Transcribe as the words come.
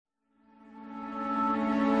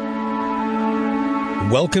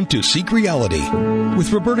Welcome to Seek Reality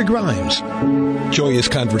with Roberta Grimes. Joyous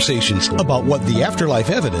conversations about what the afterlife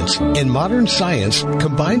evidence and modern science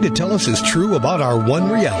combine to tell us is true about our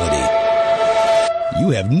one reality. You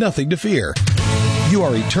have nothing to fear. You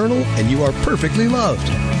are eternal and you are perfectly loved.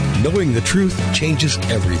 Knowing the truth changes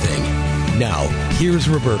everything. Now, here's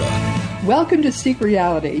Roberta. Welcome to Seek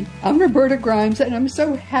Reality. I'm Roberta Grimes, and I'm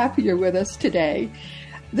so happy you're with us today.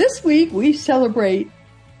 This week, we celebrate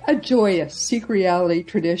a joyous Seek Reality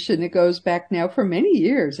tradition that goes back now for many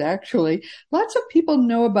years, actually. Lots of people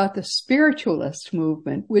know about the Spiritualist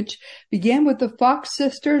movement, which began with the Fox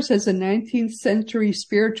Sisters as a 19th century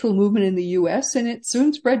spiritual movement in the U.S., and it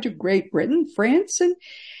soon spread to Great Britain, France, and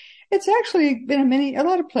it's actually been in a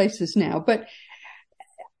lot of places now. But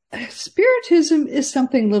Spiritism is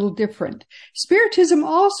something a little different. Spiritism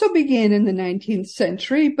also began in the 19th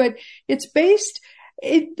century, but it's based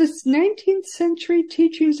in the 19th century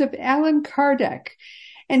teachings of Allan Kardec.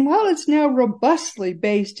 And while it's now robustly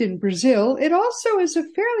based in Brazil, it also is a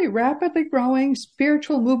fairly rapidly growing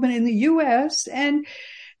spiritual movement in the U.S. And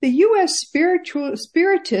the U.S.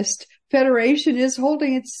 Spiritist Federation is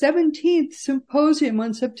holding its 17th Symposium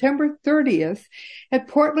on September 30th at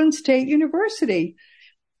Portland State University.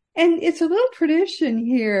 And it's a little tradition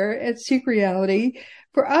here at Seek Reality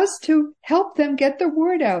for us to help them get the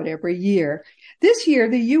word out every year. This year,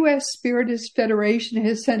 the U.S. Spiritist Federation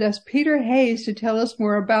has sent us Peter Hayes to tell us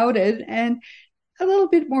more about it and a little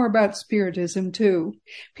bit more about Spiritism, too.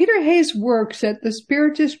 Peter Hayes works at the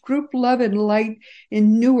Spiritist group Love and Light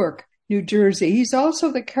in Newark, New Jersey. He's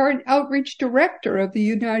also the current outreach director of the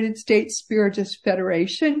United States Spiritist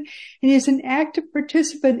Federation, and he's an active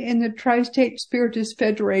participant in the Tri-State Spiritist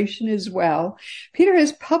Federation as well. Peter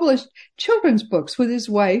has published children's books with his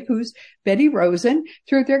wife, who's Betty Rosen,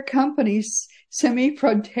 through their companies Semi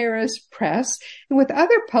Fronteiras Press, and with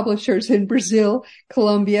other publishers in Brazil,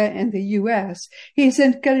 Colombia, and the U.S. He's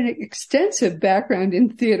got an extensive background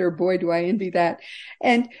in theater. Boy, do I envy that.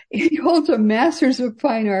 And he holds a Master's of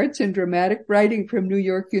Fine Arts in Dramatic Writing from New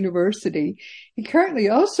York University. He currently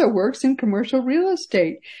also works in commercial real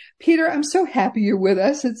estate. Peter, I'm so happy you're with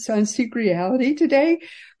us. It's on Seek Reality today.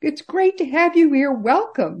 It's great to have you here.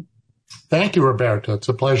 Welcome. Thank you, Roberta. It's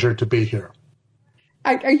a pleasure to be here.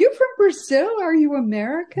 Are you from Brazil? Are you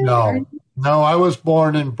American? No, I was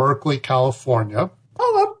born in Berkeley, California.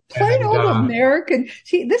 Oh, a plain old American.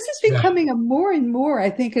 See, this is becoming a more and more, I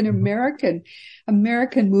think, an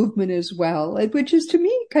American movement as well, which is to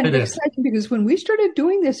me kind of exciting because when we started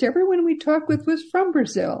doing this, everyone we talked with was from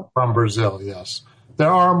Brazil. From Brazil, yes. There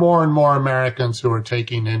are more and more Americans who are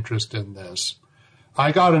taking interest in this.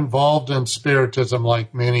 I got involved in Spiritism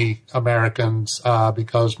like many Americans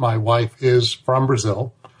because my wife is from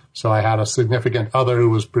Brazil. So I had a significant other who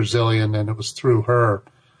was Brazilian, and it was through her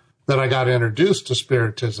that I got introduced to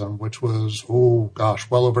Spiritism, which was,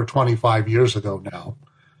 well over 25 years ago now.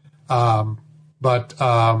 But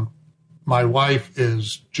my wife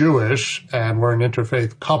is Jewish, and we're an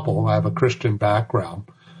interfaith couple. I have a Christian background.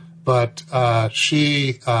 But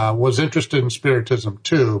she was interested in Spiritism,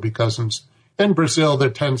 too, because in Brazil, there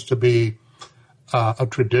tends to be a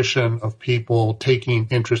tradition of people taking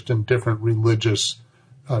interest in different religious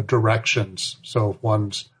directions. So if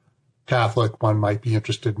one's Catholic, one might be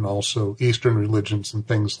interested in also Eastern religions and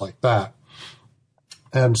things like that.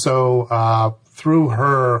 And so through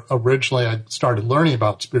her, originally, I started learning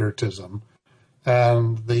about Spiritism.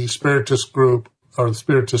 And the Spiritist group, or the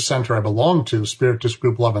Spiritist center I belong to, Spiritist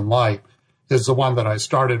group Love and Light, is the one that I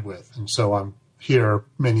started with. And so I'm here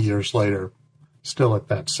many years later, still at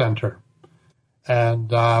that center.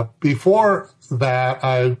 And before that,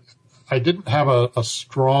 I didn't have a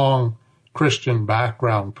strong Christian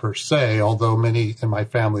background per se, although many in my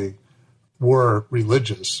family were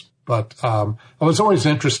religious. But I was always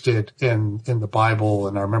interested in the Bible,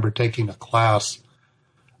 and I remember taking a class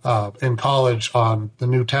in college on the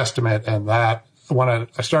New Testament, and that when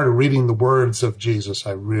I started reading the words of Jesus,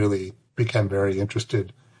 I really became very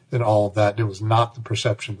interested in all of that. It was not the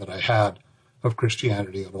perception that I had of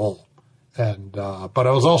Christianity at all. And but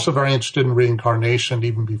I was also very interested in reincarnation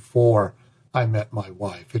even before I met my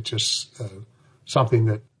wife. It just something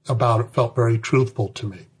that about it felt very truthful to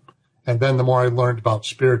me. And then the more I learned about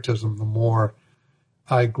Spiritism, the more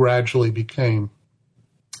I gradually became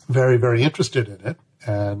very, very interested in it.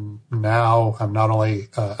 And now I'm not only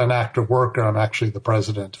an active worker, I'm actually the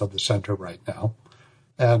president of the center right now.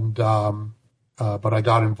 And but I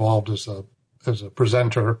got involved as a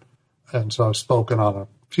presenter. And so I've spoken on a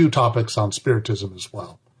few topics on Spiritism as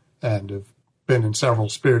well, and have been in several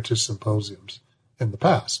Spiritist symposiums in the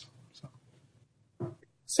past.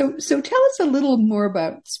 So tell us a little more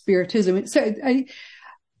about Spiritism. So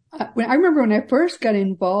I remember when I first got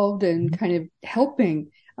involved in kind of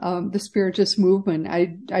helping the Spiritist movement,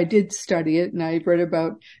 I did study it, and I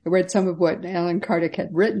read some of what Alan Kardec had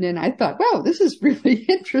written, and I thought, wow, this is really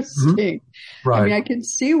interesting. Right. I mean, I can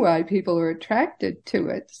see why people are attracted to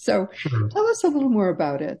it. So tell us a little more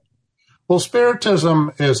about it. Well,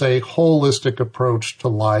 Spiritism is a holistic approach to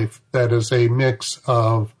life that is a mix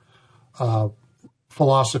of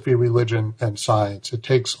philosophy, religion, and science. It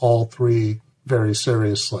takes all three very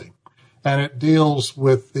seriously. And it deals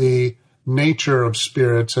with the nature of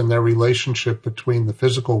spirits and their relationship between the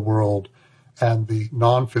physical world and the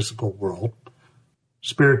non-physical world.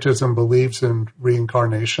 Spiritism believes in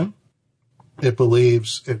reincarnation.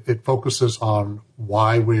 It focuses on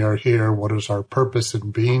why we are here, what is our purpose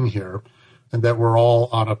in being here, and that we're all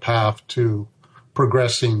on a path to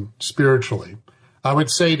progressing spiritually. I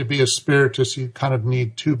would say to be a Spiritist, you kind of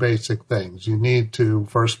need two basic things. You need to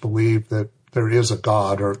first believe that there is a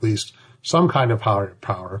God, or at least some kind of higher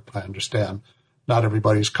power. I understand not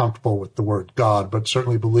everybody's comfortable with the word God, but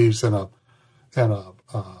certainly believes in an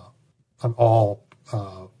all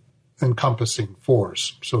encompassing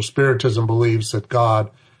force. So Spiritism believes that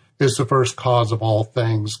God is the first cause of all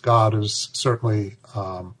things. God is certainly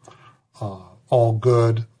all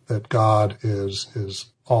good, that God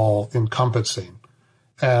is all encompassing.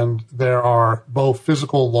 And there are both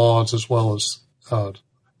physical laws as well as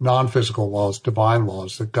non-physical laws, divine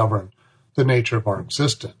laws that govern the nature of our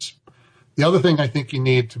existence. The other thing I think you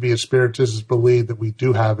need to be a Spiritist is believe that we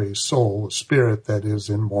do have a soul, a spirit that is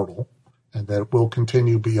immortal and that will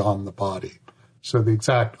continue beyond the body. So the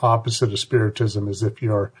exact opposite of Spiritism is if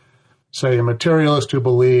you're, say, a materialist who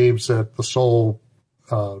believes that the soul,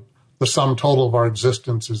 the sum total of our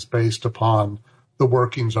existence is based upon the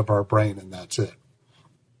workings of our brain, and that's it.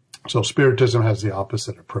 So Spiritism has the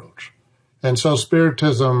opposite approach. And so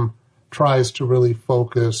Spiritism tries to really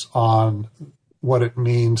focus on what it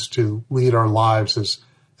means to lead our lives as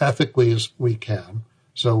ethically as we can.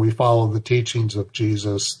 So we follow the teachings of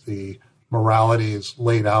Jesus. The morality is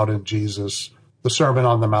laid out in Jesus. The Sermon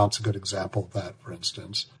on the Mount's a good example of that, for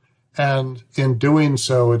instance. And in doing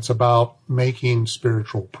so, it's about making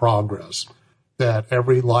spiritual progress, that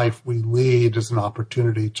every life we lead is an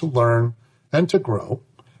opportunity to learn and to grow.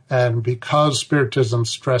 And because Spiritism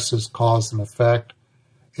stresses cause and effect,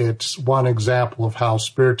 it's one example of how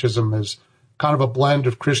Spiritism is kind of a blend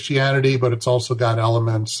of Christianity, but it's also got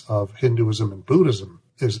elements of Hinduism and Buddhism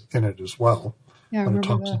is in it as well. Yeah, when it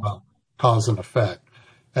talks about cause and effect,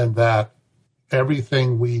 and that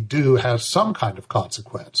everything we do has some kind of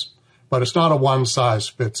consequence, but it's not a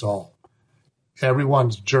one-size-fits-all.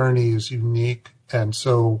 Everyone's journey is unique, and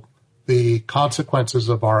so the consequences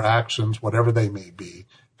of our actions, whatever they may be,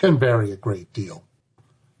 can vary a great deal.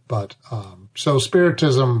 But so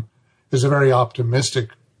Spiritism is a very optimistic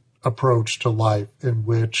approach to life in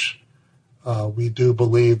which we do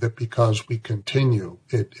believe that because we continue,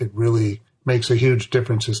 it really makes a huge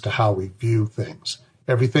difference as to how we view things.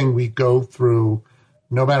 Everything we go through,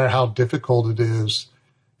 no matter how difficult it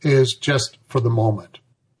is just for the moment,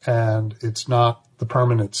 and it's not the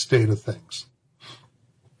permanent state of things.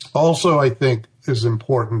 Also, I think is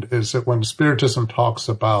important is that when Spiritism talks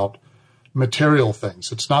about material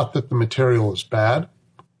things, it's not that the material is bad.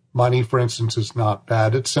 Money, for instance, is not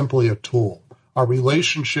bad. It's simply a tool. Our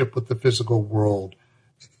relationship with the physical world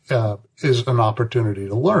is an opportunity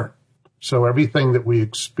to learn. So everything that we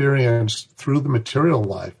experience through the material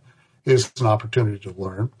life is an opportunity to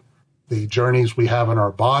learn. The journeys we have in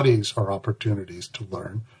our bodies are opportunities to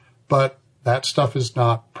learn. But that stuff is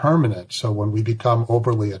not permanent. So when we become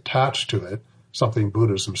overly attached to it, something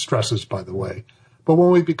Buddhism stresses, by the way, but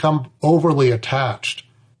when we become overly attached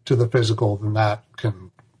to the physical, then that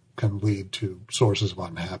can lead to sources of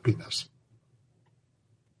unhappiness.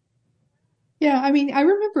 Yeah, I mean, I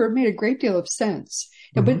remember it made a great deal of sense.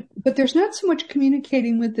 Mm-hmm. But there's not so much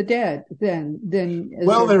communicating with the dead then.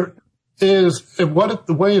 Well, there is. The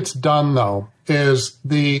way it's done, though, is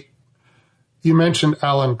you mentioned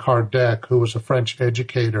Alan Kardec, who was a French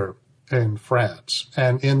educator in France.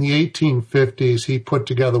 And in the 1850s, he put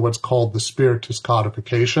together what's called the Spiritist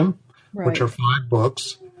codification, right, which are 5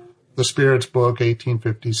 books. The Spirit's book,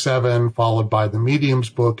 1857, followed by the Medium's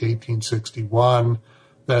book, 1861.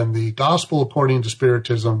 Then the Gospel According to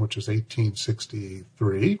Spiritism, which is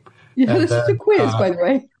 1863. Yeah, this is a quiz, by the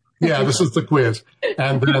way. Yeah, this is the quiz.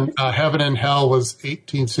 And then Heaven and Hell was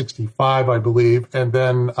 1865, I believe. And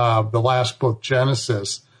then the last book,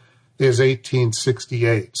 Genesis, is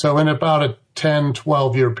 1868. So in about a 10,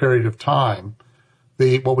 12-year period of time,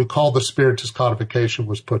 what we call the Spiritist codification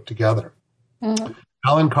was put together. Uh-huh.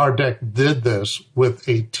 Allan Kardec did this with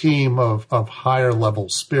a team of higher level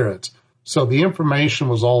spirits. So the information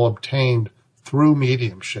was all obtained through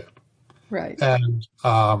mediumship. Right. And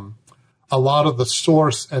a lot of the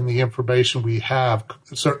source and the information we have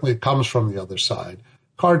certainly comes from the other side.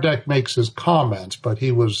 Kardec makes his comments, but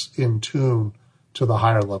he was in tune to the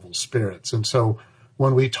higher level spirits. And so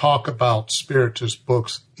when we talk about Spiritist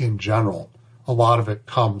books in general, a lot of it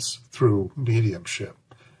comes through mediumship.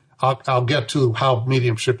 I'll get to how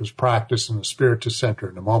mediumship is practiced in the Spiritist Center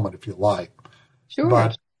in a moment, if you like. Sure.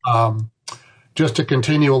 But just to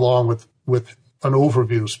continue along with an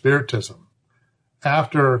overview of Spiritism,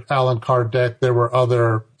 after Allan Kardec, there were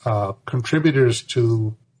other contributors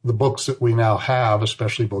to the books that we now have,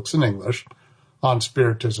 especially books in English, on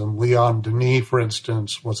Spiritism. Leon Denis, for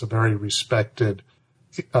instance, was a very respected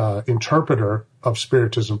interpreter of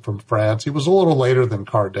Spiritism from France. He was a little later than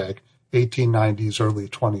Kardec, 1890s, early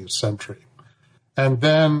 20th century. And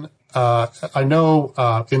then I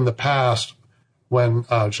know in the past, when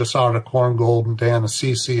Jasara Korngold and Dan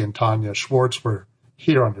Assisi and Tanya Schwartz were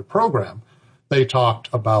here on your program, they talked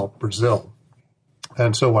about Brazil.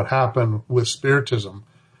 And so what happened with Spiritism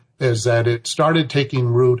is that it started taking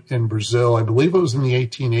root in Brazil, I believe it was in the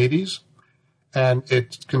 1880s, and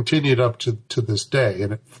it continued up to this day,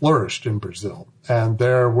 and it flourished in Brazil. And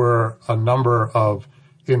there were a number of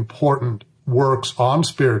important works on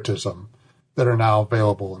Spiritism that are now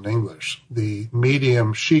available in English. The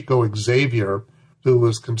medium Chico Xavier, who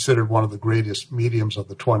was considered one of the greatest mediums of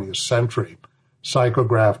the 20th century,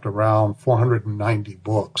 psychographed around 490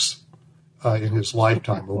 books in his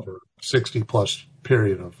lifetime, over 60-plus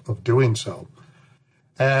period of doing so.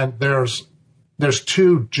 And there's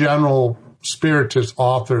two general Spiritist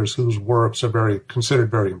authors whose works are considered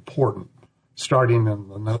very important, starting in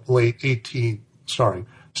the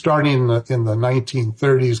starting in the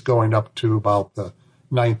 1930s, going up to about the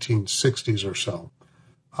 1960s or so.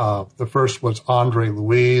 The first was Andre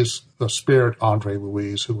Luiz, the spirit Andre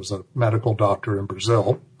Luiz, who was a medical doctor in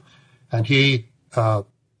Brazil. And he,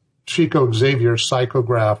 Chico Xavier,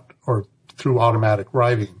 psychographed, or through automatic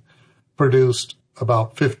writing, produced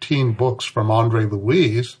about 15 books from Andre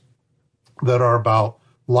Luiz that are about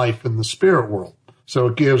life in the spirit world. So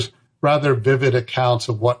it gives rather vivid accounts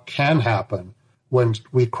of what can happen when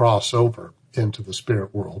we cross over into the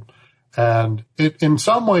spirit world. And in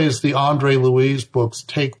some ways, the Andre Luiz books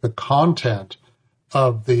take the content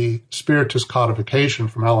of the Spiritist codification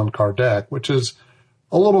from Allan Kardec, which is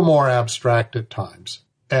a little more abstract at times,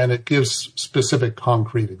 and it gives specific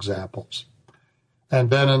concrete examples. And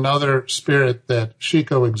then another spirit that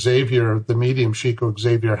Chico Xavier, the medium Chico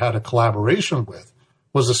Xavier, had a collaboration with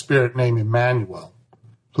was a spirit named Emmanuel,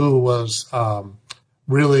 who was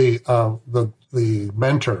really the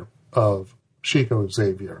mentor of Chico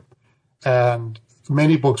Xavier. And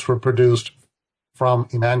many books were produced from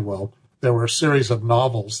Emmanuel. There were a series of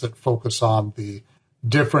novels that focus on the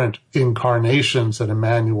different incarnations that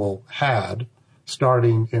Emmanuel had,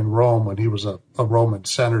 starting in Rome when he was a Roman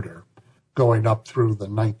senator, going up through the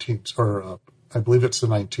 19th, or I believe it's the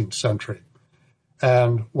 19th century.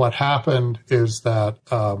 And what happened is that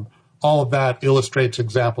all of that illustrates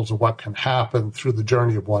examples of what can happen through the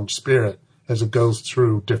journey of one spirit as it goes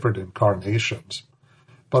through different incarnations.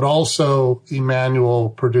 But also, Emmanuel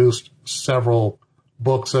produced several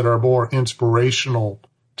books that are more inspirational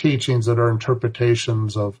teachings, that are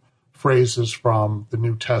interpretations of phrases from the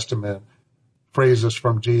New Testament, phrases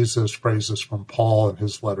from Jesus, phrases from Paul in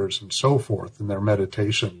his letters, and so forth in their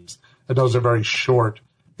meditations. And those are very short,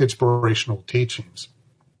 inspirational teachings.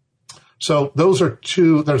 So those are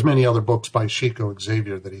two. There's many other books by Chico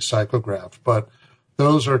Xavier that he psychographed, but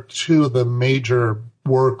those are two of the major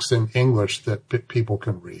works in English that people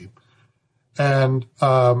can read. And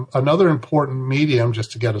another important medium,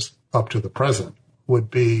 just to get us up to the present, would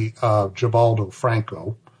be Givaldo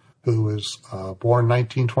Franco, who is born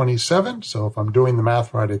 1927. So if I'm doing the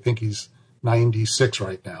math right, I think he's 96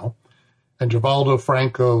 right now. And Givaldo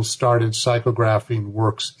Franco started psychographing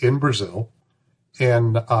works in Brazil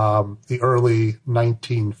in the early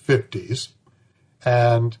 1950s.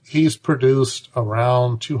 And he's produced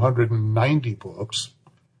around 290 books.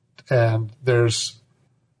 And there's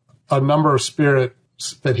a number of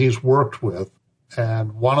spirits that he's worked with.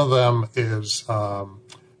 And one of them is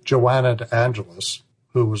Joanna de Angelis,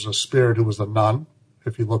 who was a spirit who was a nun.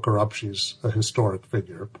 If you look her up, she's a historic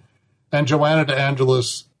figure. And Joanna de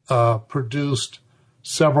Angelis produced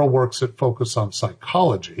several works that focus on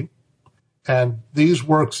psychology. And these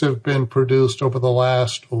works have been produced over the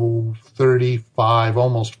last 35,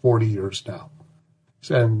 almost 40 years now.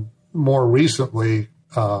 And more recently,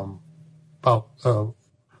 about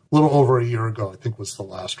little over a year ago, I think was the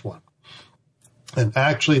last one. And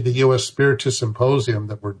actually, the U.S. Spiritist Symposium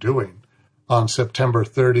that we're doing on September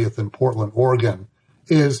 30th in Portland, Oregon,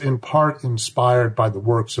 is in part inspired by the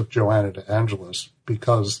works of Joanna de Angelis,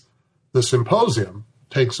 because the symposium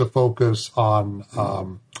takes a focus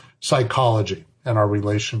on psychology and our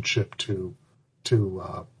relationship to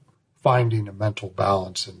finding a mental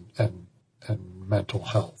balance and mental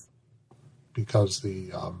health, because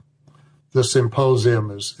the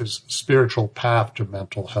symposium is spiritual path to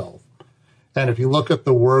mental health. And if you look at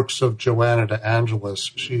the works of Joanna de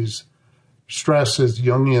Angelis, she's stresses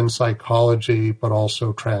Jungian psychology, but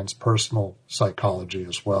also transpersonal psychology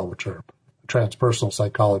as well, which are transpersonal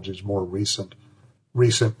psychology is more recent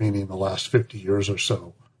meaning the last 50 years or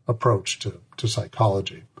so approach to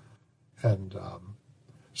psychology. And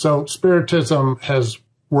so Spiritism has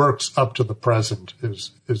works up to the present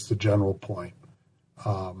is the general point.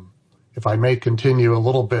 If I may continue a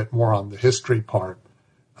little bit more on the history part.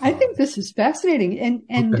 I think this is fascinating.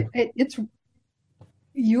 And okay. It's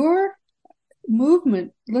your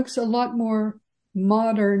movement looks a lot more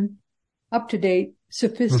modern, up-to-date,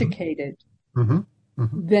 sophisticated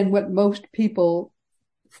than what most people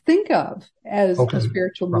think of as a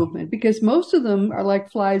spiritual movement, because most of them are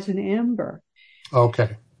like flies in amber.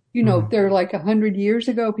 Okay. You know, they're like 100 years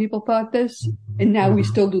ago, people thought this, and now we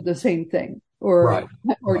still do the same thing. Or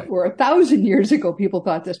 1,000 years ago, people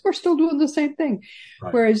thought this. We're still doing the same thing.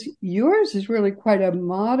 Right. Whereas yours is really quite a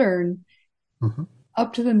modern,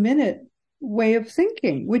 up to the minute way of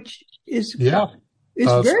thinking, which is very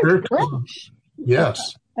French.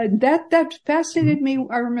 Yes. That fascinated me.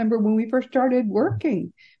 I remember when we first started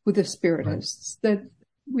working with the Spiritists, that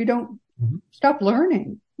we don't stop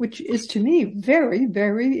learning, which is to me very,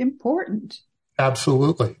 very important.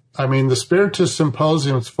 Absolutely. I mean, the Spiritist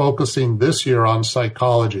Symposium is focusing this year on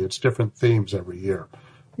psychology. It's different themes every year.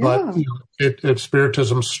 But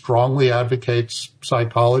Spiritism strongly advocates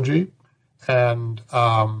psychology. And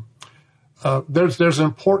there's an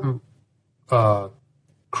important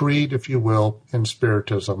creed, if you will, in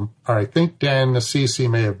Spiritism. I think Dan Nassisi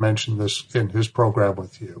may have mentioned this in his program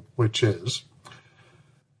with you, which is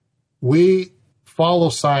we follow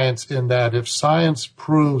science in that if science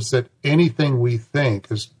proves that anything we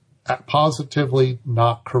think is positively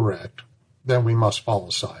not correct, then we must follow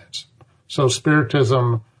science. So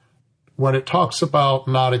Spiritism, when it talks about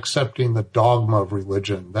not accepting the dogma of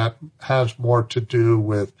religion, that has more to do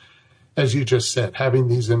with, as you just said, having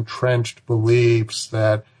these entrenched beliefs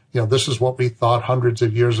that, this is what we thought hundreds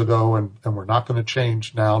of years ago, and we're not going to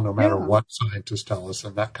change now, no matter what scientists tell us,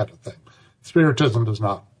 and that kind of thing. Spiritism does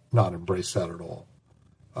not embrace that at all.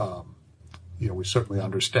 We certainly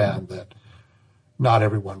understand that not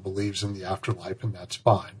everyone believes in the afterlife, and that's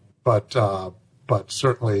fine. But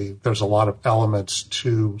certainly there's a lot of elements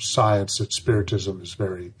to science that Spiritism is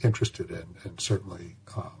very interested in, and certainly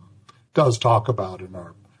does talk about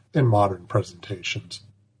in modern presentations.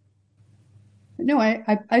 No,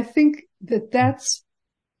 I think that's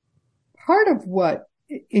part of what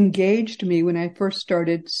engaged me when I first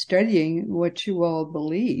started studying what you all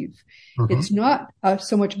believe. It's not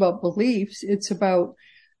so much about beliefs. It's about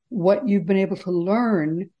what you've been able to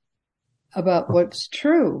learn about what's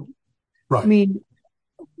true. Right. I mean,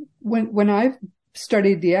 when I've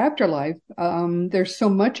studied the afterlife, there's so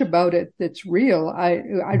much about it that's real.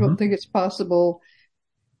 I don't think it's possible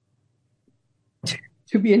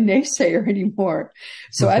to be a naysayer anymore.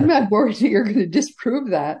 So I'm not worried that you're going to disprove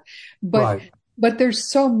that. But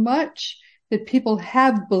there's so much that people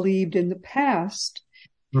have believed in the past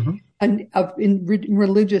and in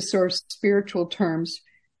religious or spiritual terms,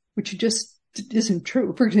 which just isn't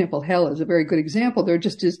true. For example, hell is a very good example. There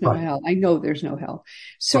just is no hell. I know there's no hell.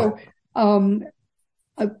 So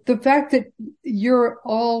the fact that you're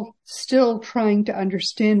all still trying to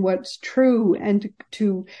understand what's true and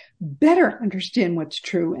to better understand what's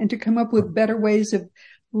true and to come up with better ways of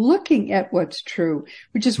looking at what's true,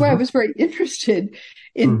 which is why I was very interested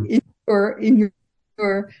in your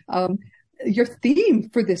theme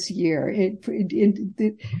for this year, in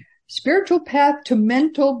the spiritual path to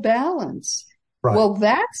mental balance. Right. Well,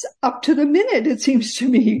 that's up to the minute, it seems to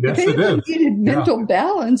me. Yes, if anyone needed mental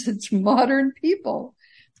balance, it's modern people,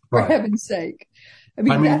 for heaven's sake. I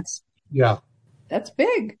mean that's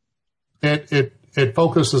big. It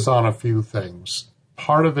focuses on a few things.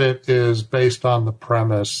 Part of it is based on the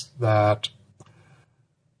premise that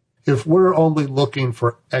if we're only looking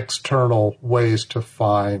for external ways to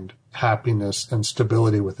find happiness and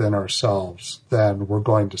stability within ourselves, then we're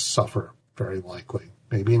going to suffer, very likely.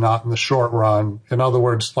 Maybe not in the short run. In other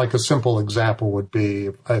words, like a simple example would be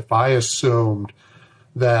if I assumed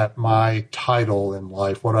that my title in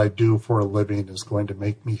life, what I do for a living, is going to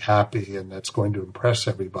make me happy and that's going to impress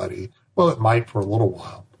everybody. Well, it might for a little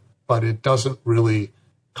while, but it doesn't really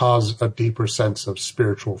cause a deeper sense of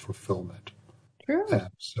spiritual fulfillment. True. And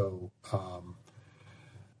so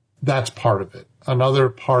that's part of it. Another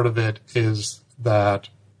part of it is that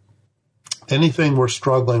anything we're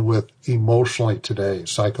struggling with emotionally today,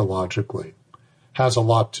 psychologically, has a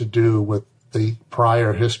lot to do with the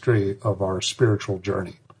prior history of our spiritual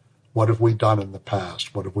journey. What have we done in the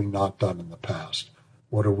past? What have we not done in the past?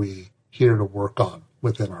 What are we here to work on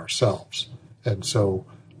within ourselves? And so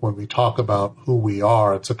when we talk about who we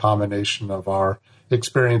are, it's a combination of our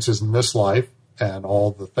experiences in this life and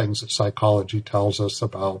all the things that psychology tells us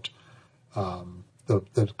about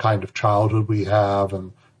the kind of childhood we have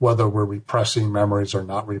and whether we're repressing memories or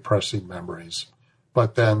not repressing memories.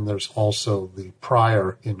 But then there's also the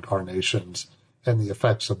prior incarnations and the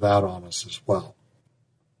effects of that on us as well.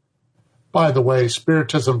 By the way,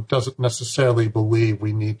 Spiritism doesn't necessarily believe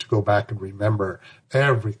we need to go back and remember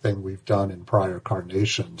everything we've done in prior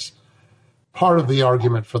incarnations. Part of the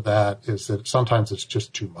argument for that is that sometimes it's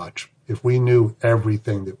just too much. If we knew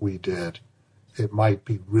everything that we did, it might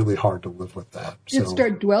be really hard to live with that. You'd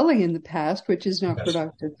start dwelling in the past, which is not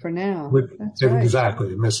productive for now. That's right. Exactly.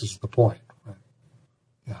 It misses the point. Right.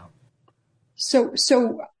 Yeah. So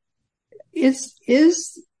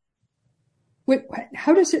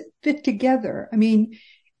how does it fit together? I mean,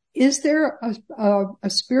 is there a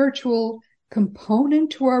spiritual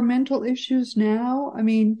component to our mental issues now? I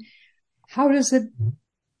mean, how does it,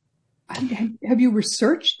 have you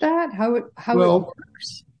researched that? How it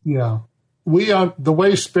works? Yeah. The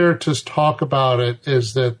way Spiritists talk about it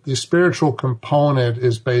is that the spiritual component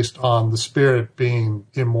is based on the spirit being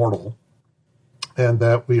immortal, and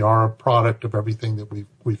that we are a product of everything that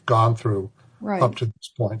we've gone through up to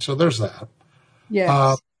this point. So there's that.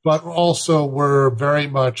 Yes. But also we're very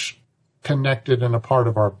much connected and a part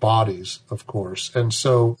of our bodies, of course. And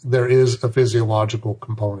so there is a physiological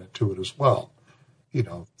component to it as well.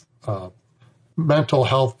 Mental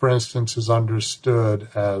health, for instance, is understood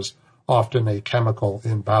as often a chemical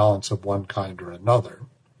imbalance of one kind or another.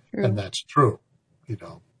 True. And that's true.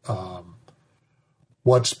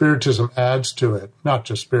 What Spiritism adds to it, not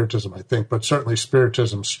just Spiritism, I think, but certainly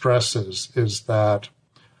Spiritism stresses, is that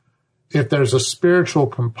if there's a spiritual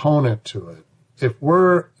component to it, if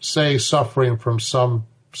we're, say, suffering from some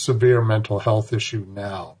severe mental health issue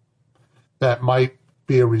now, that might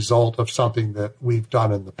be a result of something that we've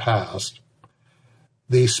done in the past,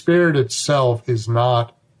 the spirit itself is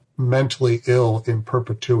not mentally ill in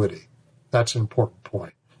perpetuity. That's an important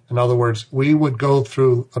point. In other words, we would go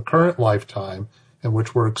through a current lifetime in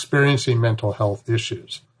which we're experiencing mental health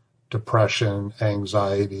issues, depression,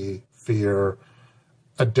 anxiety, fear,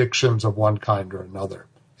 addictions of one kind or another.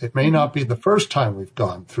 It may not be the first time we've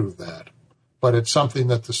gone through that, but it's something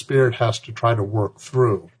that the spirit has to try to work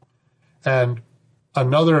through. And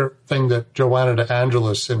another thing that Joanna de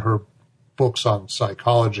Angelis, in her books on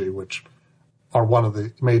psychology, which are one of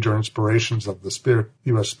the major inspirations of the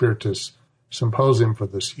U.S. Spiritist Symposium for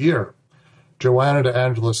this year, Joanna de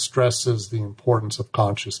Angelis stresses the importance of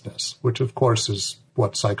consciousness, which of course is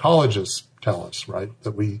what psychologists tell us, right?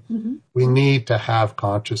 That we need to have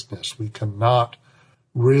consciousness. We cannot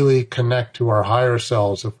really connect to our higher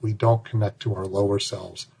selves if we don't connect to our lower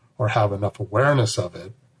selves or have enough awareness of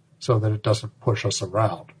it so that it doesn't push us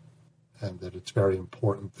around. And that it's very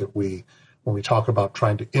important that when we talk about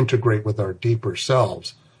trying to integrate with our deeper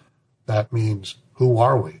selves, that means, who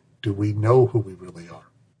are we? Do we know who we really are?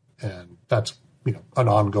 And that's, an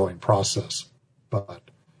ongoing process.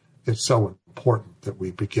 But it's so important that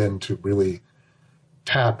we begin to really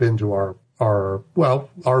tap into our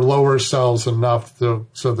lower selves enough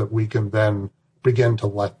so that we can then begin to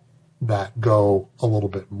let that go a little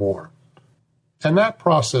bit more. And that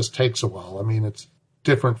process takes a while. I mean, it's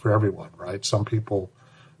different for everyone, right? Some people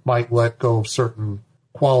might let go of certain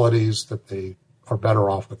qualities that they are better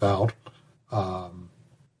off without.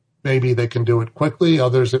 Maybe they can do it quickly.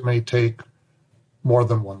 Others, it may take more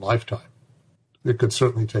than one lifetime. It could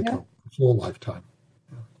certainly take a full lifetime.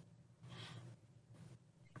 Yeah.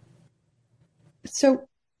 So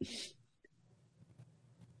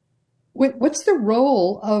what's the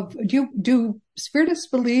role of, do Spiritists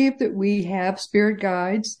believe that we have spirit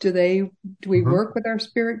guides? Do we work with our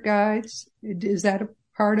spirit guides? Is that a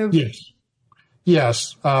part of?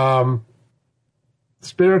 Yes.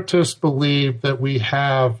 Spiritists believe that we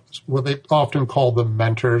have what they often call them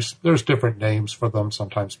mentors. There's different names for them.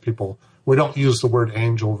 Sometimes we don't use the word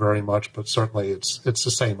angel very much, but certainly it's the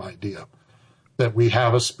same idea. that we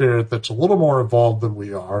have a spirit that's a little more evolved than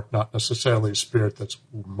we are, not necessarily a spirit that's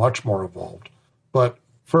much more evolved, but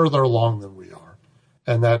further along than we are.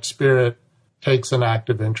 And that spirit takes an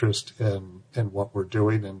active interest in what we're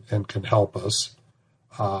doing and can help us.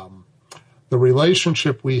 The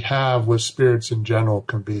relationship we have with spirits in general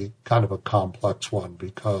can be kind of a complex one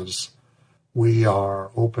because we are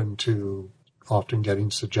open to often getting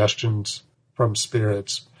suggestions from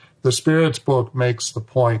spirits. The Spirits book makes the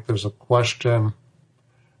point, there's a question,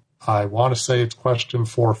 I want to say it's question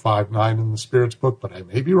 459 in the Spirits book, but I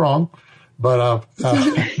may be wrong. But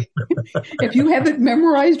if you haven't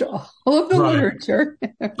memorized all of the literature.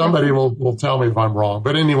 Somebody will tell me if I'm wrong.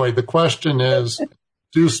 But anyway, the question is,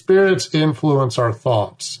 do spirits influence our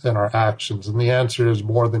thoughts and our actions? And the answer is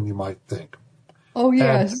more than you might think. Oh,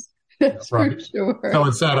 yes. That's for sure. So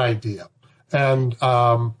it's that idea. And,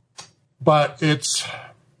 but it's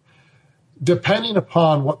depending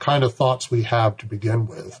upon what kind of thoughts we have to begin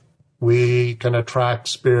with. We can attract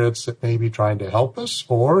spirits that may be trying to help us,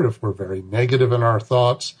 or if we're very negative in our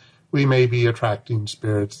thoughts, we may be attracting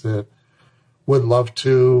spirits that would love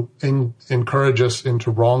to encourage us into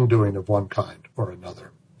wrongdoing of one kind or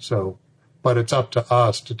another. So, but it's up to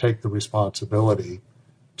us to take the responsibility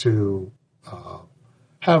to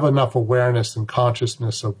have enough awareness and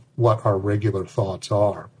consciousness of what our regular thoughts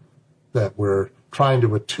are, that we're trying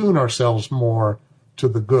to attune ourselves more to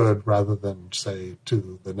the good rather than, say,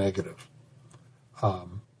 to the negative.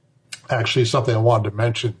 Actually, something I wanted to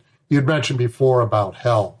mention, you'd mentioned before about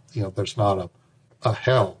hell. There's not a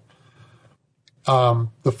hell.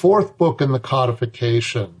 The fourth book in the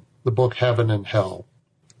codification, the book Heaven and Hell,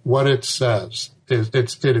 what it says is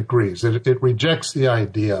it agrees. It rejects the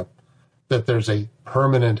idea that there's a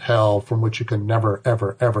permanent hell from which you can never,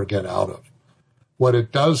 ever, ever get out of. What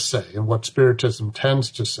it does say, and what Spiritism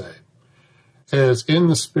tends to say, is in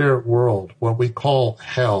the spirit world, what we call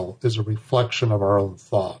hell is a reflection of our own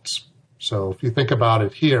thoughts. So if you think about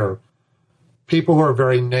it here, people who are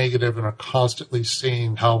very negative and are constantly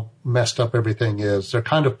seeing how messed up everything is, they're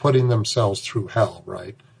kind of putting themselves through hell,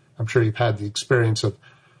 right? I'm sure you've had the experience of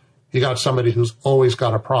you got somebody who's always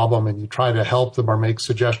got a problem and you try to help them or make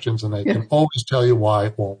suggestions and they can always tell you why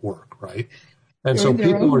it won't work, right? And so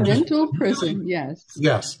people are just mental prison, yes.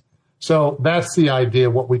 Yes. So that's the idea.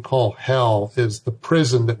 What we call hell is the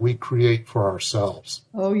prison that we create for ourselves.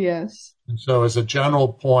 Oh, yes. And so as a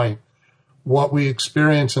general point, what we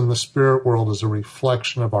experience in the spirit world is a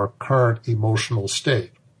reflection of our current emotional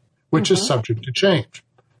state, which is subject to change.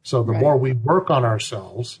 So the more we work on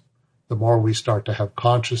ourselves, the more we start to have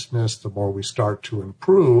consciousness, the more we start to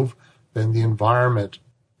improve, then the environment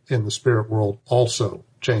in the spirit world also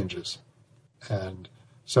changes. And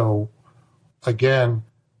so, again,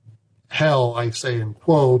 hell, I say in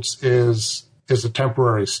quotes, is a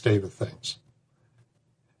temporary state of things.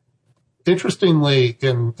 Interestingly,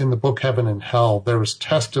 in the book Heaven and Hell, there is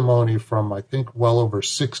testimony from, I think, well over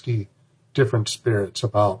 60 different spirits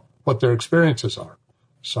about what their experiences are.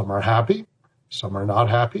 Some are happy, some are not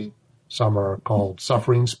happy, some are called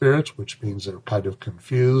suffering spirits, which means they're kind of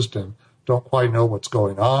confused and don't quite know what's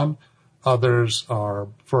going on. Others are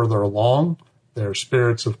further along. They're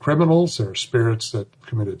spirits of criminals, they're spirits that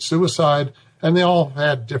committed suicide, and they all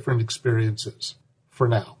had different experiences for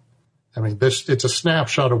now. I mean, it's a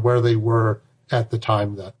snapshot of where they were at the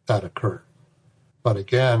time that occurred. But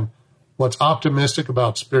again, what's optimistic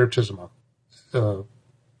about Spiritism, and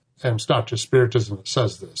it's not just Spiritism that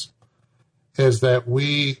says this, is that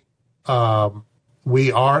we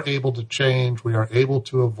are able to change, we are able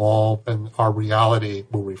to evolve, and our reality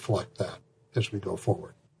will reflect that as we go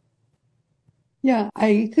forward. Yeah,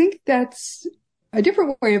 I think that's a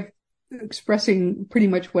different way of expressing pretty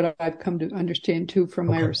much what I've come to understand too from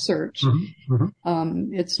my research.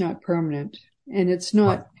 It's not permanent, and it's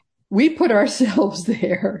not, we put ourselves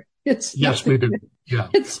there. Yes, we do. Yeah.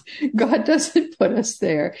 God doesn't put us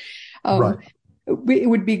there. It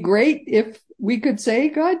would be great if we could say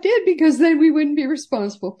God did, because then we wouldn't be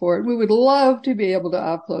responsible for it. We would love to be able to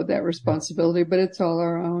offload that responsibility, but it's all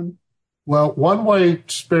our own. Well, one way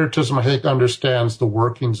Spiritism, I think, understands the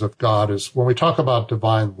workings of God is when we talk about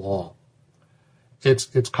divine law, it's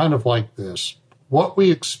kind of like this. What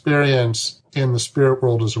we experience in the spirit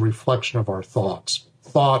world is a reflection of our thoughts.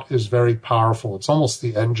 Thought is very powerful. It's almost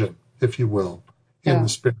the engine, if you will, in the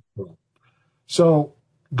spirit world. So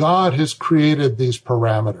God has created these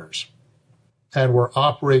parameters, and we're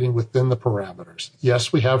operating within the parameters.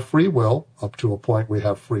 Yes, we have free will. Up to a point, we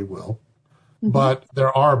have free will. But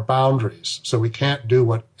there are boundaries, so we can't do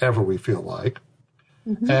whatever we feel like.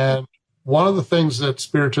 And one of the things that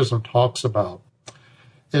Spiritism talks about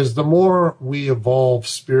is the more we evolve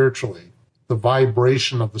spiritually, the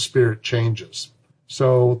vibration of the spirit changes.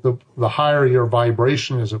 So the higher your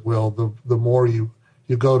vibration is at will, the more you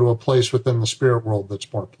go to a place within the spirit world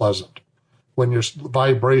that's more pleasant. When your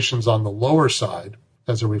vibration's on the lower side,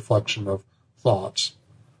 as a reflection of thoughts,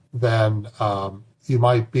 then you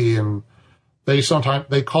might be in, they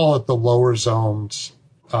call it the lower zones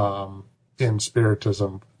in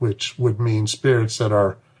Spiritism, which would mean spirits that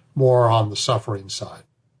are more on the suffering side.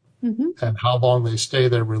 Mm-hmm. And how long they stay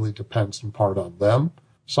there really depends in part on them.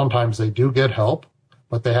 Sometimes they do get help,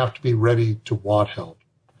 but they have to be ready to want help.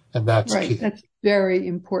 And that's right. key. That's very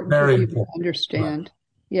important for people to understand. Right.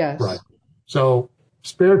 Yes. Right. So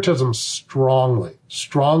Spiritism strongly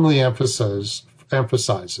emphasizes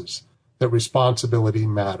that responsibility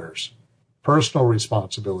matters. Personal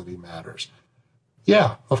responsibility matters.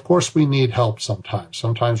 Yeah, of course we need help sometimes.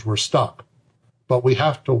 Sometimes we're stuck. But we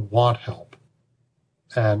have to want help.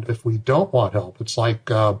 And if we don't want help, it's like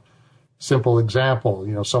a simple example,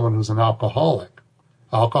 someone who's an alcoholic.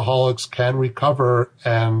 Alcoholics can recover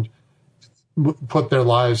and put their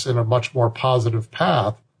lives in a much more positive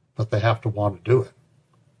path, but they have to want to do it.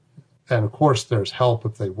 And of course, there's help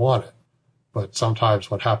if they want it. But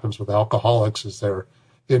sometimes what happens with alcoholics is they're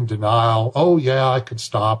in denial. Oh, yeah, I could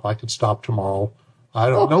stop tomorrow. I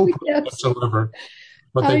don't know yes. whatsoever.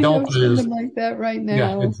 But they don't know something like that right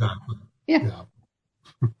now. Yeah, exactly. Yeah.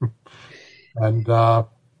 And,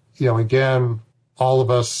 again, all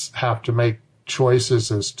of us have to make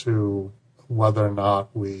choices as to whether or not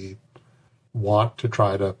we want to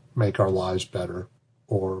try to make our lives better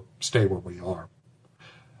or stay where we are.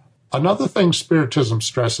 Another thing Spiritism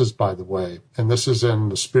stresses, by the way, and this is in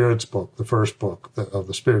the Spirits book, the first book of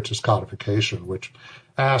the Spiritist codification, which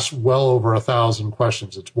asks well over 1,000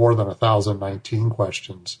 questions. It's more than 1,019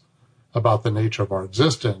 questions about the nature of our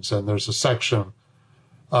existence. And there's a section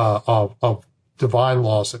of divine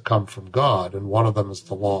laws that come from God, and one of them is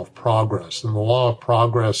the law of progress. And the law of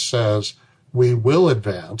progress says we will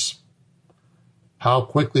advance. How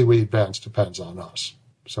quickly we advance depends on us.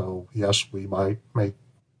 So, yes, we might make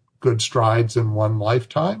good strides in one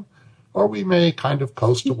lifetime, or we may kind of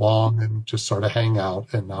coast along and just sort of hang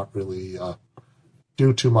out and not really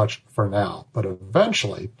do too much for now. But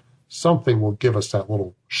eventually, something will give us that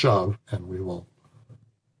little shove, and we will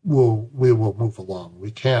move along.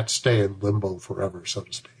 We can't stay in limbo forever, so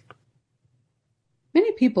to speak.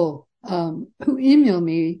 Many people who email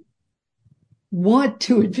me want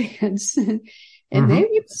to advance, and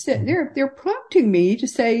mm-hmm. they're prompting me to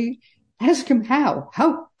say, ask them how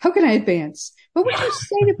can I advance? What would you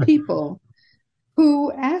say to people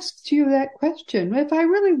who asked you that question? If I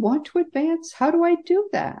really want to advance, how do I do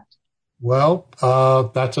that? Well,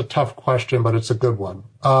 that's a tough question, but it's a good one.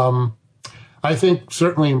 I think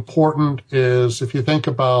certainly important is, if you think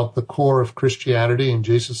about the core of Christianity and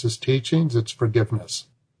Jesus' teachings, it's forgiveness.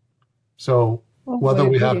 So whether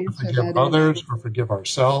we have to forgive others or forgive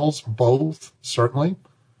ourselves, both, certainly,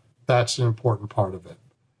 that's an important part of it.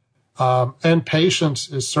 And patience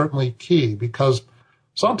is certainly key, because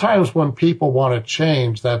sometimes when people want to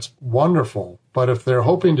change, that's wonderful. But if they're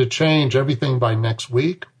hoping to change everything by next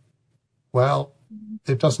week, well,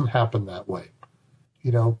 it doesn't happen that way.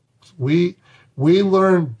 We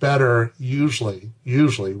learn better, usually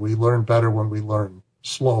we learn better when we learn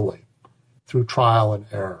slowly through trial and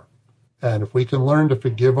error. And if we can learn to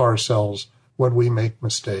forgive ourselves when we make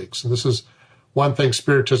mistakes, and this is one thing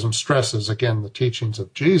Spiritism stresses, again, the teachings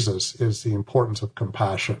of Jesus, is the importance of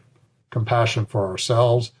compassion. Compassion for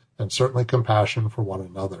ourselves, and certainly compassion for one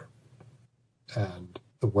another. And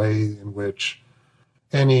the way in which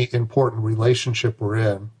any important relationship we're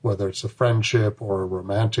in, whether it's a friendship or a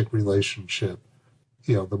romantic relationship,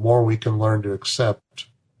 the more we can learn to accept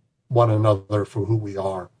one another for who we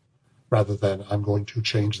are, rather than I'm going to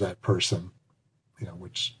change that person,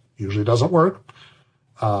 which usually doesn't work,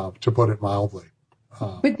 to put it mildly.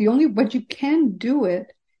 But you can do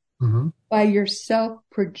it mm-hmm. by yourself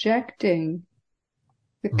projecting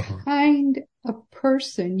the mm-hmm. kind of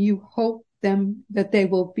person you hope that they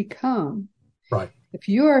will become. Right. If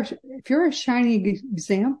you're a shining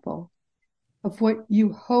example of what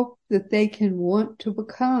you hope that they can want to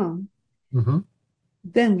become, mm-hmm.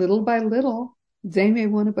 then little by little, they may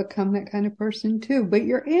want to become that kind of person too. But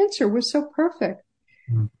your answer was so perfect.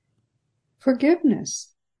 Mm-hmm.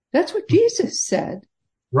 Forgiveness. That's what Jesus said.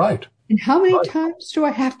 Right. And how many times do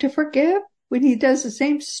I have to forgive when he does the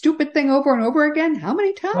same stupid thing over and over again? How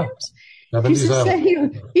many times? Right. Jesus said,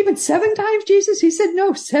 even 7 times, Jesus? He said,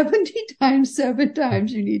 no, 70 times, 7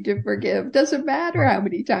 times you need to forgive. Doesn't matter how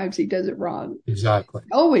many times he does it wrong. Exactly.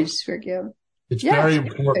 Always forgive. It's very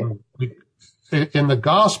important. in the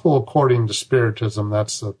Gospel according to Spiritism,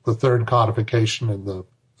 that's the third codification in the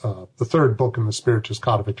third book in the Spiritist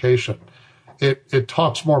codification. It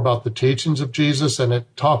talks more about the teachings of Jesus, and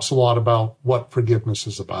it talks a lot about what forgiveness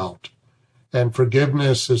is about. And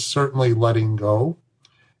forgiveness is certainly letting go.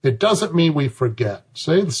 It doesn't mean we forget.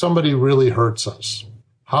 Say somebody really hurts us.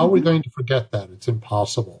 How are we going to forget that? It's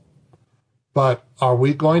impossible. But are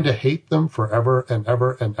we going to hate them forever and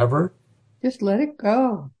ever and ever? Just let it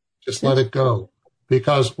go. Just let it go.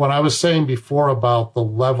 Because when I was saying before about the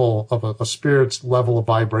level of a spirit's level of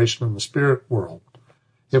vibration in the spirit world,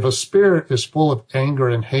 if a spirit is full of anger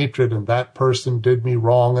and hatred and that person did me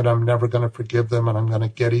wrong and I'm never going to forgive them and I'm going to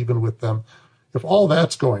get even with them, if all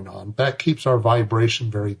that's going on, that keeps our vibration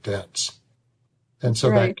very dense. And so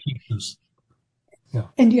that keeps us,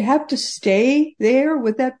 And you have to stay there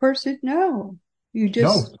with that person? No. You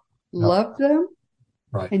just love them.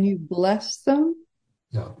 Right. And you bless them.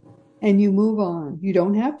 Yeah. And you move on. You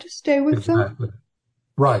don't have to stay with them.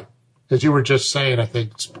 Right. As you were just saying, I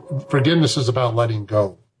think forgiveness is about letting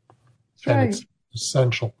go. That's right. And it's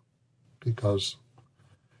essential because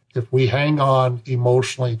if we hang on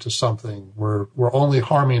emotionally to something, we're only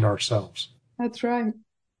harming ourselves. That's right.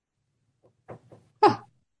 Ah,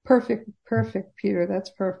 perfect, Peter. That's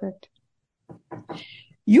perfect.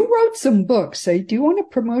 You wrote some books. Do you want to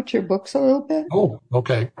promote your books a little bit? Oh,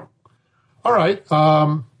 okay. All right.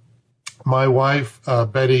 My wife,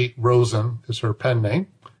 Betty Rosen, is her pen name.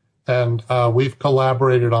 And we've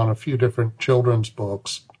collaborated on a few different children's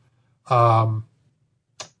books. And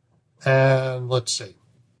let's see.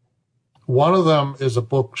 One of them is a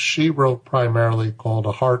book she wrote primarily called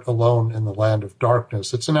A Heart Alone in the Land of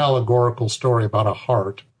Darkness. It's an allegorical story about a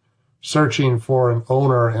heart searching for an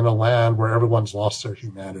owner in a land where everyone's lost their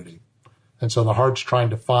humanity. And so the heart's trying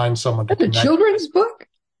to find someone to connect. That's a children's book?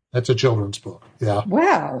 That's a children's book, yeah.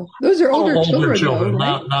 Wow. Those are older children, though,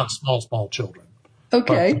 right? not small children.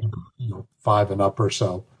 Okay. But, 5 and up or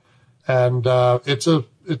so. And it's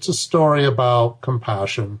a story about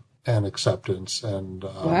compassion and acceptance. And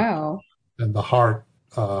wow. And the heart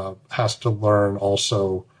has to learn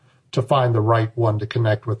also to find the right one to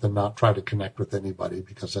connect with and not try to connect with anybody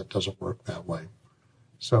because that doesn't work that way.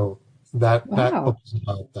 So that book is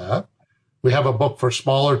about that. We have a book for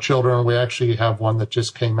smaller children. We actually have one that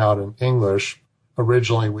just came out in English.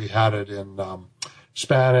 Originally, we had it in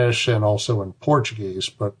Spanish and also in Portuguese,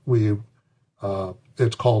 but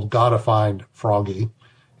it's called Gotta Find Froggy,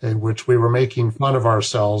 in which we were making fun of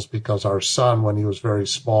ourselves because our son, when he was very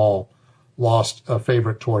small, lost a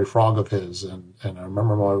favorite toy frog of his. And I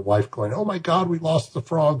remember my wife going, "Oh my God, we lost the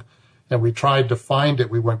frog." And we tried to find it.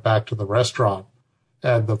 We went back to the restaurant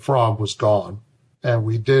and the frog was gone. And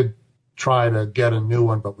we did try to get a new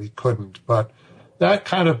one, but we couldn't. But that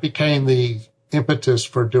kind of became the impetus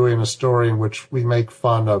for doing a story in which we make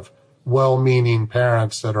fun of well-meaning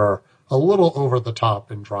parents that are a little over the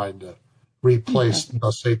top in trying to replace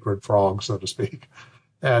the sacred frog, so to speak.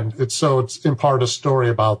 And it's in part a story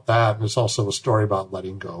about that, and it's also a story about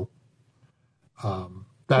letting go.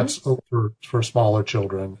 That's for smaller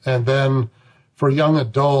children. And then for young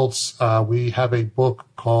adults, we have a book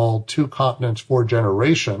called Two Continents, Four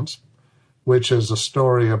Generations, which is a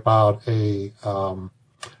story about an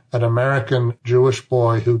American Jewish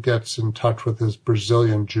boy who gets in touch with his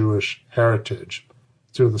Brazilian Jewish heritage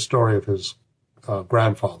through the story of his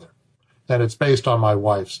grandfather. And it's based on my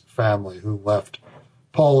wife's family who left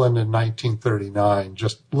Poland in 1939,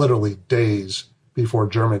 just literally days before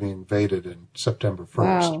Germany invaded in September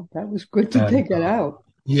 1st. Wow, that was good to pick it out.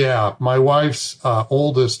 Yeah, my wife's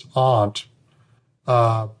oldest aunt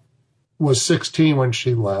was 16 when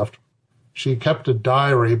she left. She kept a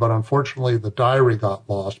diary, but unfortunately the diary got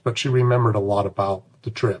lost, but she remembered a lot about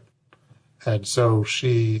the trip. And so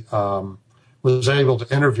she was able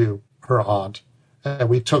to interview her aunt, and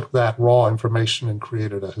we took that raw information and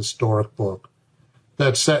created a historic book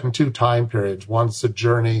that's set in 2 time periods. One's the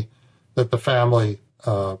journey that the family,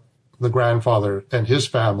 the grandfather and his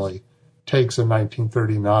family, takes in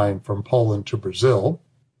 1939 from Poland to Brazil,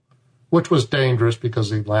 which was dangerous because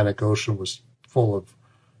the Atlantic Ocean was full of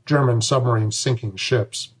German submarine sinking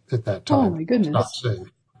ships at that time. Oh, my goodness. It's not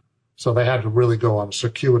safe. So they had to really go on a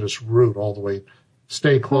circuitous route all the way,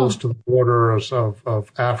 stay close to the borders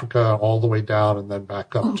of Africa, all the way down and then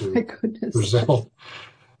back up to Brazil.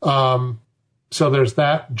 So there's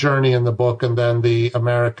that journey in the book. And then the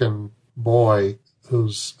American boy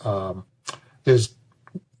who's is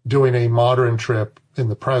doing a modern trip in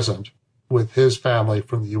the present with his family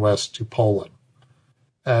from the U.S. to Poland.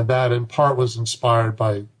 And that in part was inspired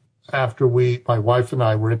by after my wife and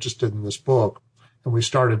I were interested in this book and we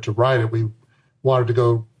started to write it, we wanted to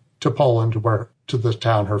go to Poland, to the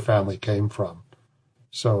town her family came from.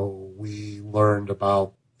 So we learned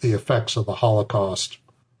about the effects of the Holocaust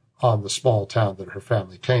on the small town that her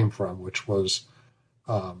family came from, which was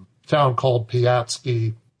a town called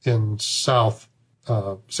Piasecki in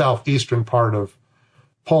southeastern part of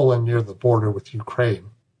Poland near the border with Ukraine.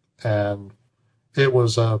 And it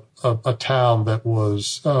was a town that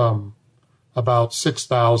was about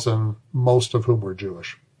 6,000, most of whom were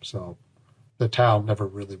Jewish. So the town never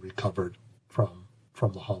really recovered from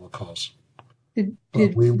the Holocaust.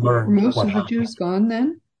 Were most of the Jews gone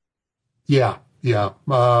then? Yeah.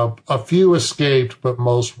 A few escaped, but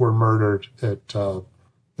most were murdered at the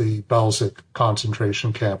Belzec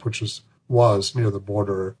concentration camp, which was near the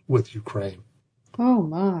border with Ukraine. Oh,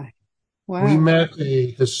 my. Wow. We met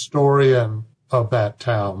a historian of that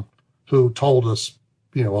town who told us,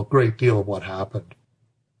 a great deal of what happened.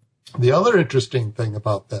 The other interesting thing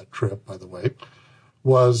about that trip, by the way,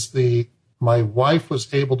 was my wife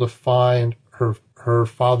was able to find her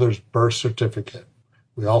father's birth certificate.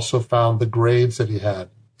 We also found the grades that he had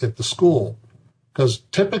at the school, because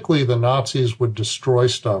typically the Nazis would destroy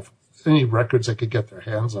stuff, any records they could get their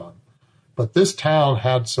hands on. But this town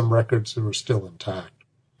had some records that were still intact.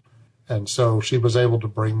 And so she was able to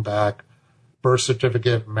bring back birth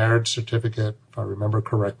certificate, marriage certificate, if I remember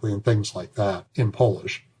correctly, and things like that in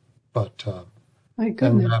Polish. But my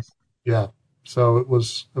goodness. So it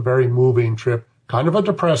was a very moving trip, kind of a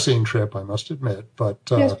depressing trip, I must admit. But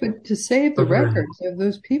yes, but to save the records of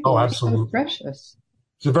those people is so precious.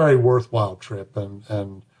 It's a very worthwhile trip,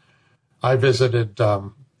 and I visited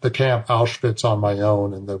the camp Auschwitz on my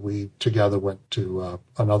own, and then we together went to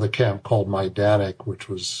another camp called Majdanek, which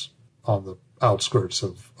was on the outskirts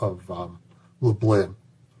of Lublin.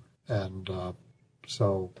 And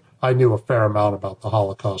so I knew a fair amount about the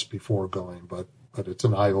Holocaust before going, but it's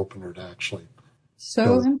an eye-opener to actually.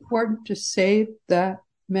 So important to save that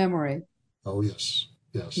memory. Oh, yes.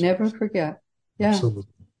 Never forget. Yeah.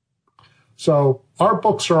 Absolutely. So our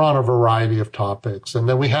books are on a variety of topics. And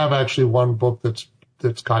then we have actually one book that's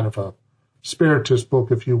kind of a spiritist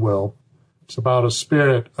book, if you will. It's about a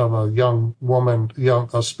spirit of a young woman,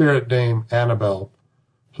 a spirit named Annabelle,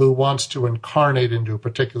 who wants to incarnate into a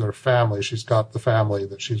particular family. She's got the family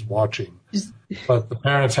that she's watching, but the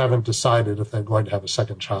parents haven't decided if they're going to have a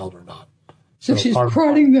second child or not. So she's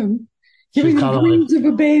prodding them, giving them dreams of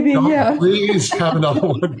a baby. Yeah. Please have another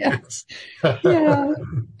one. Yeah.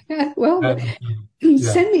 Well,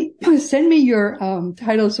 send me your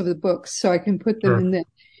titles of the books so I can put them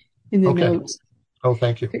in the notes. Oh,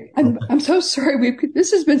 thank you. I'm so sorry.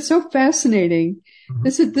 This has been so fascinating.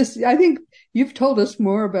 Mm-hmm. I think you've told us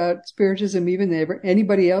more about Spiritism even than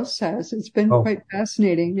anybody else has. It's been quite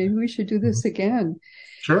fascinating. Maybe we should do this again.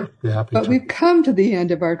 Sure. Be happy to. But we've come to the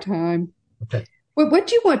end of our time. Okay. Well, what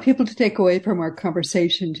do you want people to take away from our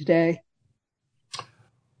conversation today?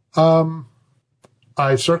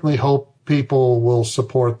 I certainly hope people will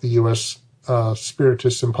support the U.S.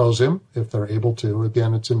 Spiritist Symposium if they're able to.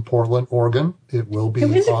 Again, it's in Portland, Oregon. It will be.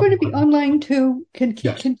 Is it going to be online too?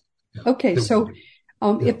 Yes. Okay, so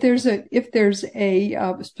if there's a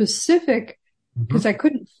specific, because I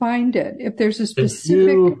couldn't find it, if there's a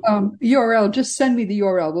specific URL, just send me the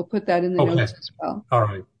URL. We'll put that in the notes as well. All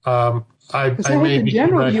right. I have the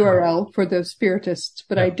general URL for the Spiritists,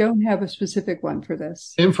 but I don't have a specific one for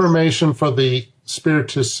this. Information for the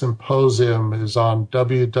Spiritist Symposium is on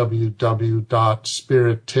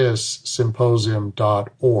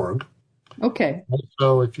www.spiritistsymposium.org. Okay.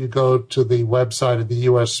 Also, if you go to the website of the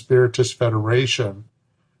U.S. Spiritist Federation,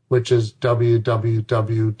 which is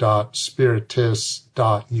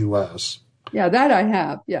www.spiritist.us. Yeah, that I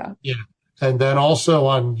have. Yeah. And then also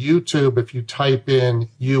on YouTube, if you type in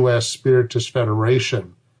U.S. Spiritist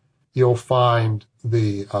Federation, you'll find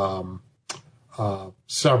the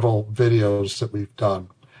several videos that we've done.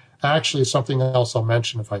 Actually, something else I'll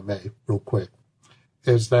mention, if I may, real quick,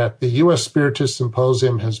 is that the U.S. Spiritist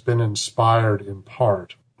Symposium has been inspired in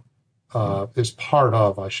part, is part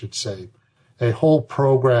of, I should say, a whole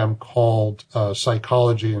program called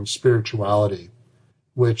Psychology and Spirituality,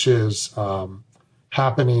 which is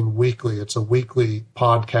happening weekly. It's a weekly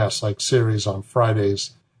podcast-like series on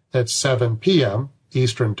Fridays at 7 p.m.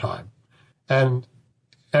 Eastern Time. And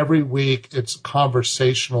every week it's a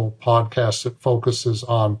conversational podcast that focuses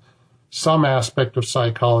on some aspect of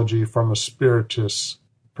psychology from a spiritist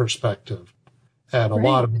perspective. And a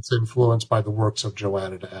lot of it's influenced by the works of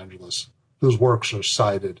Joanna de Angelis, whose works are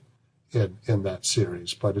cited in that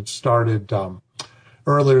series. But it started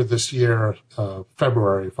earlier this year,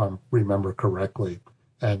 February, if I remember correctly.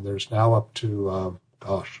 And there's now up to,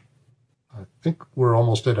 I think we're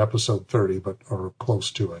almost at episode 30, or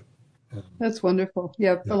close to it. And, That's wonderful.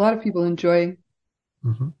 Yeah, yeah. a lot of people enjoy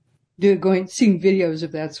seeing videos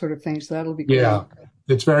of that sort of thing. So that'll be great. Yeah.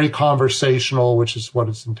 It's very conversational, which is what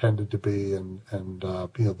it's intended to be. And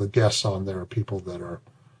the guests on there are people that are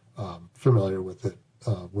familiar with it,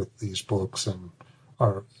 with these books, and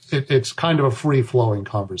it's kind of a free-flowing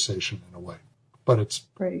conversation in a way, but it's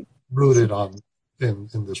rooted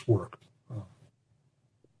in this work.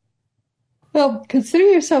 Well, consider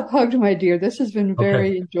yourself hugged, my dear. This has been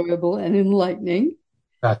very enjoyable and enlightening.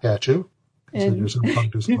 Back at you. Consider yourself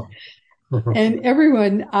hugged as well. And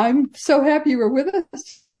everyone, I'm so happy you were with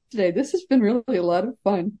us today. This has been really a lot of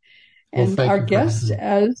fun. And our guest,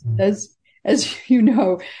 as you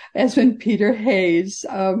know, has been Peter Hayes.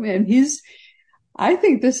 And I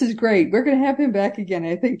think this is great. We're going to have him back again,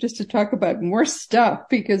 I think, just to talk about more stuff,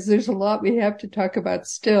 because there's a lot we have to talk about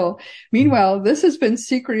still. Meanwhile, this has been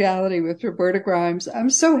Seek Reality with Roberta Grimes. I'm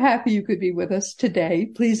so happy you could be with us today.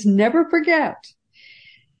 Please never forget,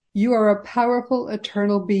 you are a powerful,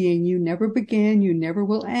 eternal being. You never began, you never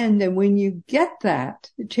will end. And when you get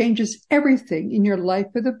that, it changes everything in your life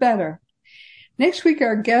for the better. Next week,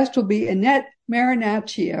 our guest will be Annette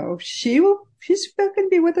Marinaccio. She's going to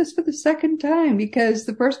be with us for the second time, because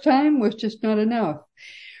the first time was just not enough.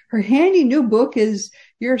 Her handy new book is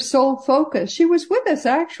Your Soul Focus. She was with us,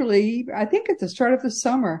 actually, I think at the start of the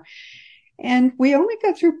summer. And we only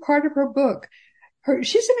got through part of her book.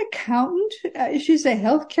 She's an accountant. She's a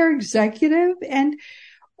healthcare executive, and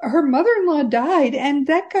her mother-in-law died, and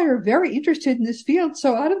that got her very interested in this field.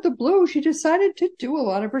 So out of the blue, she decided to do a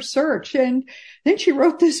lot of research, and then she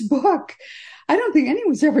wrote this book. I don't think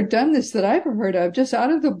anyone's ever done this that I've ever heard of, just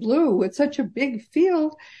out of the blue with such a big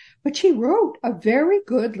field. But she wrote a very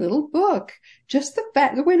good little book. Just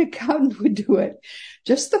the way an accountant would do it.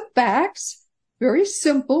 Just the facts. Very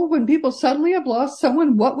simple. When people suddenly have lost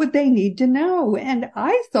someone, what would they need to know? And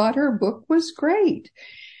I thought her book was great.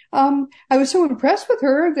 I was so impressed with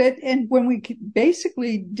her and when we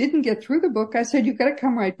basically didn't get through the book, I said, you've got to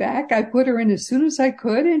come right back. I put her in as soon as I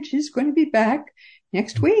could, and she's going to be back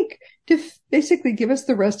next week to basically give us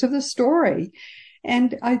the rest of the story.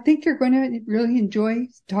 And I think you're going to really enjoy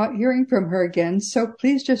hearing from her again. So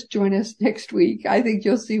please just join us next week. I think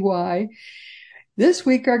you'll see why. This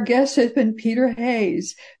week, our guest has been Peter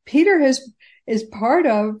Hayes. Peter is part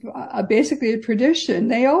of basically a tradition.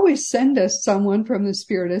 They always send us someone from the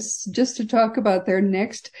Spiritists just to talk about their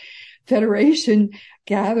next Federation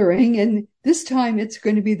gathering. And this time it's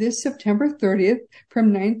going to be this September 30th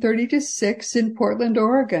from 9:30 to 6 in Portland,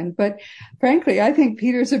 Oregon. But frankly, I think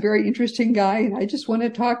Peter's a very interesting guy, and I just want to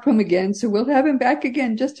talk to him again. So we'll have him back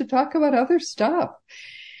again just to talk about other stuff.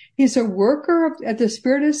 He's a worker at the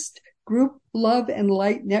Spiritist group Love and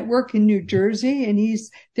Light Network in New Jersey, and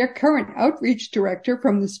he's their current outreach director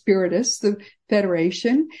from the Spiritists, the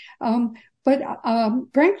Federation. But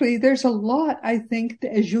frankly, there's a lot, I think,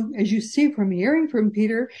 as you see from hearing from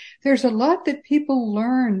Peter, there's a lot that people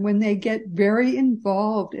learn when they get very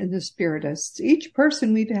involved in the Spiritists. Each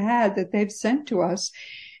person we've had that they've sent to us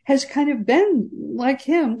has kind of been, like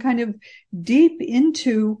him, kind of deep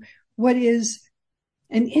into what is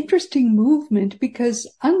an interesting movement,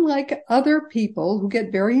 because unlike other people who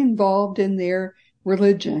get very involved in their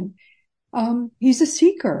religion, he's a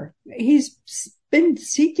seeker. He's been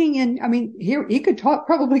seeking, and I mean, here he could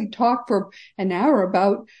probably talk for an hour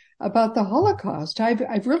about the Holocaust.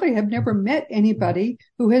 I've really have never met anybody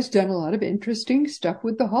who has done a lot of interesting stuff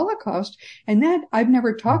with the Holocaust, and that I've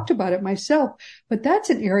never talked about it myself, but that's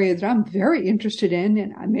an area that I'm very interested in,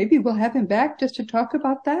 and maybe we'll have him back just to talk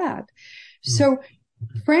about that. So,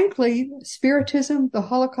 frankly, Spiritism, the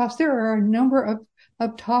Holocaust, there are a number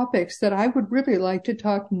of topics that I would really like to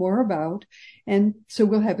talk more about. And so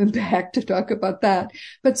we'll have him back to talk about that.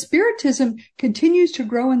 But Spiritism continues to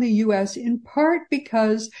grow in the U.S. in part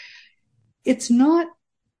because it's not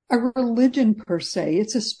a religion per se.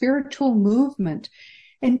 It's a spiritual movement.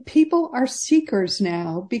 And people are seekers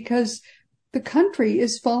now because the country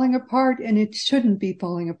is falling apart, and it shouldn't be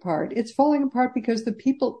falling apart. It's falling apart because the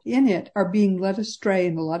people in it are being led astray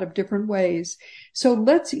in a lot of different ways. So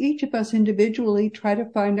let's each of us individually try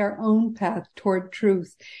to find our own path toward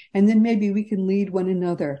truth. And then maybe we can lead one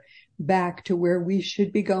another back to where we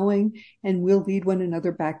should be going, and we'll lead one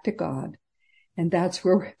another back to God. And that's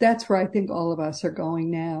where I think all of us are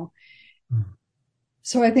going now.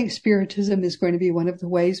 So I think Spiritism is going to be one of the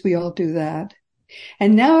ways we all do that.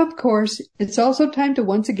 And now, of course, it's also time to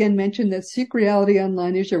once again mention that Seek Reality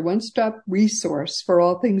Online is your one-stop resource for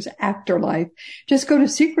all things afterlife. Just go to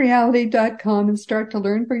seekreality.com and start to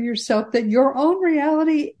learn for yourself that your own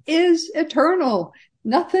reality is eternal.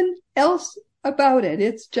 Nothing else about it.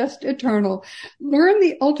 It's just eternal. Learn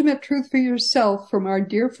the ultimate truth for yourself from our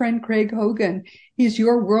dear friend Craig Hogan. He's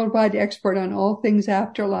your worldwide expert on all things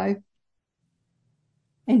afterlife.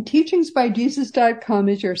 And teachingsbyjesus.com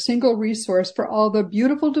is your single resource for all the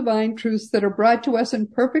beautiful divine truths that are brought to us in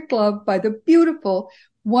perfect love by the beautiful,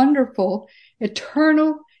 wonderful,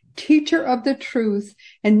 eternal teacher of the truth.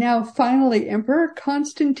 And now finally, Emperor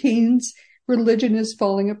Constantine's religion is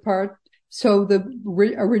falling apart, so the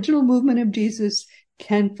original movement of Jesus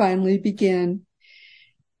can finally begin.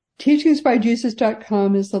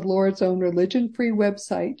 Teachingsbyjesus.com is the Lord's own religion-free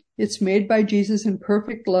website. It's made by Jesus in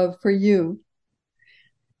perfect love for you.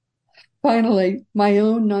 Finally, my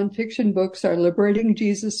own nonfiction books are Liberating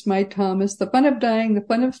Jesus, My Thomas, The Fun of Dying, The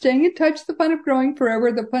Fun of Staying in Touch, The Fun of Growing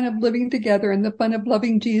Forever, The Fun of Living Together, and The Fun of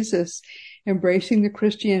Loving Jesus, Embracing the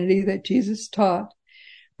Christianity that Jesus taught.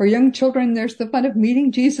 For young children, there's The Fun of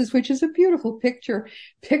Meeting Jesus, which is a beautiful picture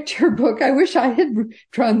book. I wish I had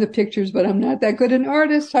drawn the pictures, but I'm not that good an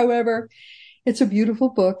artist. However, it's a beautiful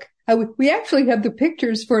book. We actually have the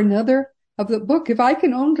pictures for another of the book. If I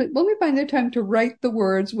can only find the time to write the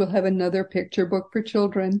words, we'll have another picture book for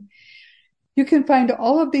children. You can find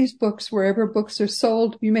all of these books wherever books are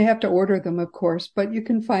sold. You may have to order them, of course, but you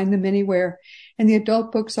can find them anywhere. And the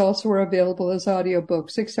adult books also are available as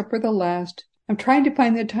audiobooks, except for the last. I'm trying to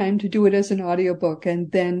find the time to do it as an audiobook, and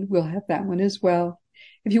then we'll have that one as well.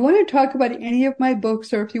 If you want to talk about any of my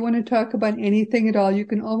books, or if you want to talk about anything at all, you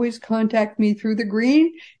can always contact me through the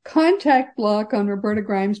green contact block on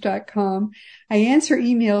robertagrimes.com. I answer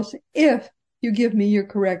emails if you give me your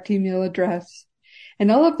correct email address.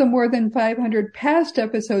 And all of the more than 500 past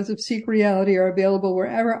episodes of Seek Reality are available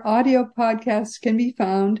wherever audio podcasts can be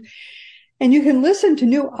found. And you can listen to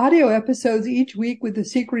new audio episodes each week with the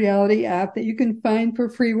Seek Reality app that you can find for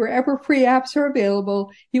free wherever free apps are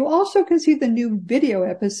available. You also can see the new video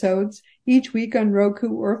episodes each week on Roku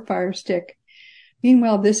or Fire Stick.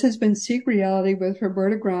 Meanwhile, this has been Seek Reality with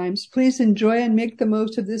Roberta Grimes. Please enjoy and make the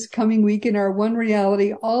most of this coming week in our one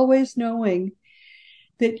reality, always knowing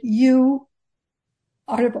that you,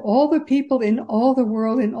 out of all the people in all the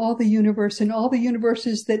world, in all the universe, in all the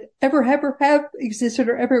universes that ever have existed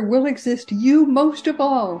or ever will exist, you most of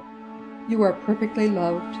all, you are perfectly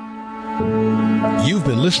loved. You've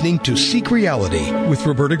been listening to Seek Reality with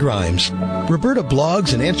Roberta Grimes. Roberta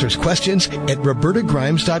blogs and answers questions at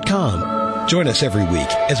robertagrimes.com. Join us every week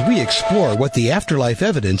as we explore what the afterlife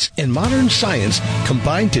evidence and modern science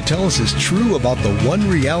combine to tell us is true about the one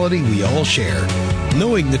reality we all share.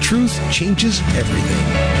 Knowing the truth changes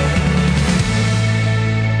everything.